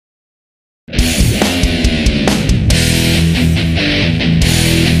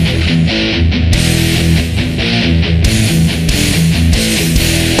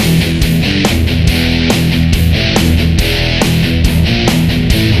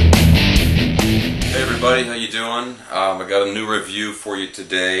everybody, how you doing? I got a new review for you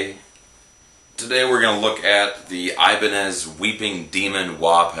today. Today we're going to look at the Ibanez Weeping Demon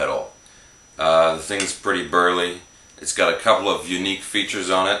wah pedal. The thing's pretty burly. It's got a couple of unique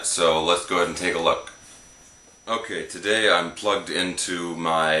features on it, so let's go ahead and take a look. Okay, today I'm plugged into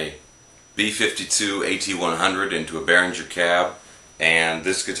my B52 AT100 into a Behringer cab, and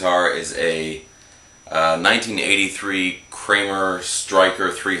this guitar is a 1983 Kramer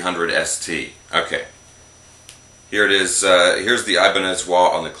Striker 300 ST. Okay, here it is. Here's the Ibanez wah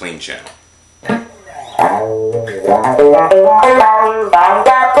on the clean channel.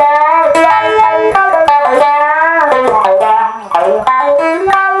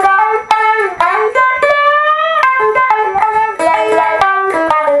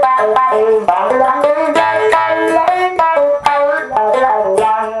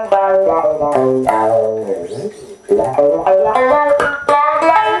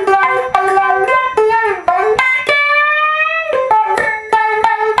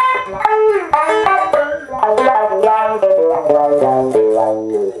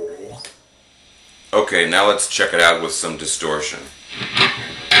 Okay, now let's check it out with some distortion.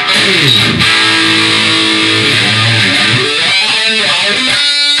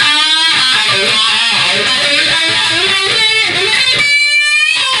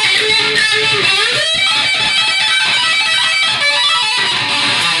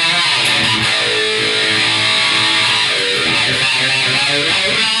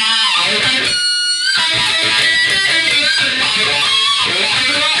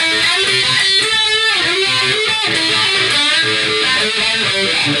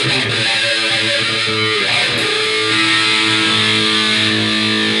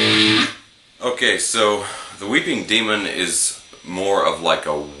 Okay, so the Weeping Demon is more of like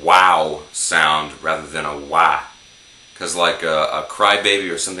a wow sound rather than a wah. Because like a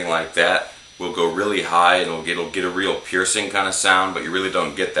crybaby or something like that will go really high and it'll get a real piercing kind of sound, but you really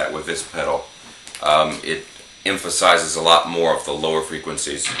don't get that with this pedal. It emphasizes a lot more of the lower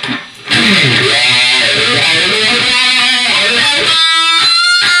frequencies.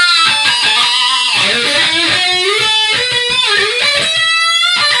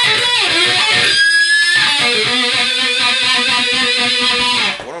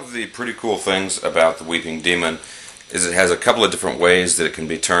 One of the pretty cool things about the Weeping Demon is it has a couple of different ways that it can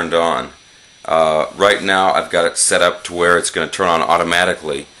be turned on. Right now I've got it set up to where it's going to turn on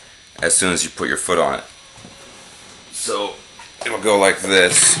automatically as soon as you put your foot on it. So it'll go like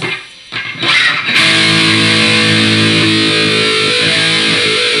this.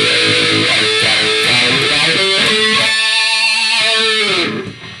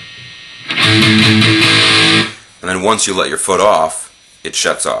 And then once you let your foot off, it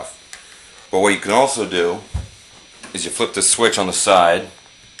shuts off. But what you can also do is you flip the switch on the side,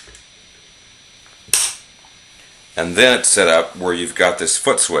 and then it's set up where you've got this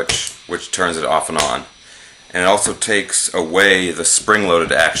foot switch which turns it off and on. And it also takes away the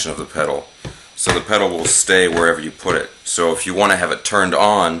spring-loaded action of the pedal, so the pedal will stay wherever you put it. So if you want to have it turned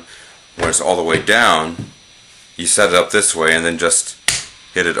on when it's all the way down, you set it up this way and then just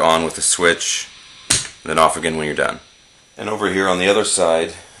hit it on with the switch, and then off again when you're done. And over here on the other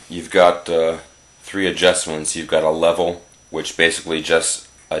side, you've got three adjustments. You've got a level, which basically just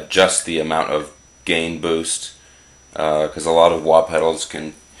adjusts the amount of gain boost, because a lot of wah pedals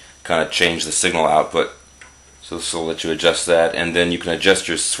can kind of change the signal output. So this will let you adjust that, and then you can adjust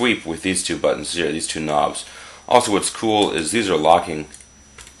your sweep with these two buttons here, these two knobs. Also, what's cool is these are locking,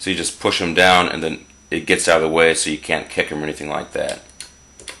 so you just push them down and then it gets out of the way so you can't kick them or anything like that.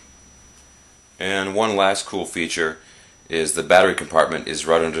 And one last cool feature is the battery compartment is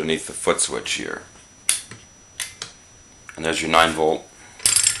right underneath the foot switch here. And there's your 9-volt,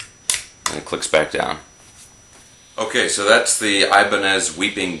 and it clicks back down. Okay, so that's the Ibanez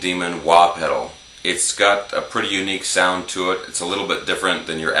Weeping Demon wah pedal. It's got a pretty unique sound to it. It's a little bit different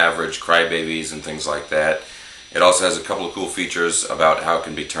than your average crybabies and things like that. It also has a couple of cool features about how it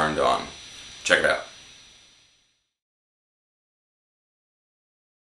can be turned on. Check it out.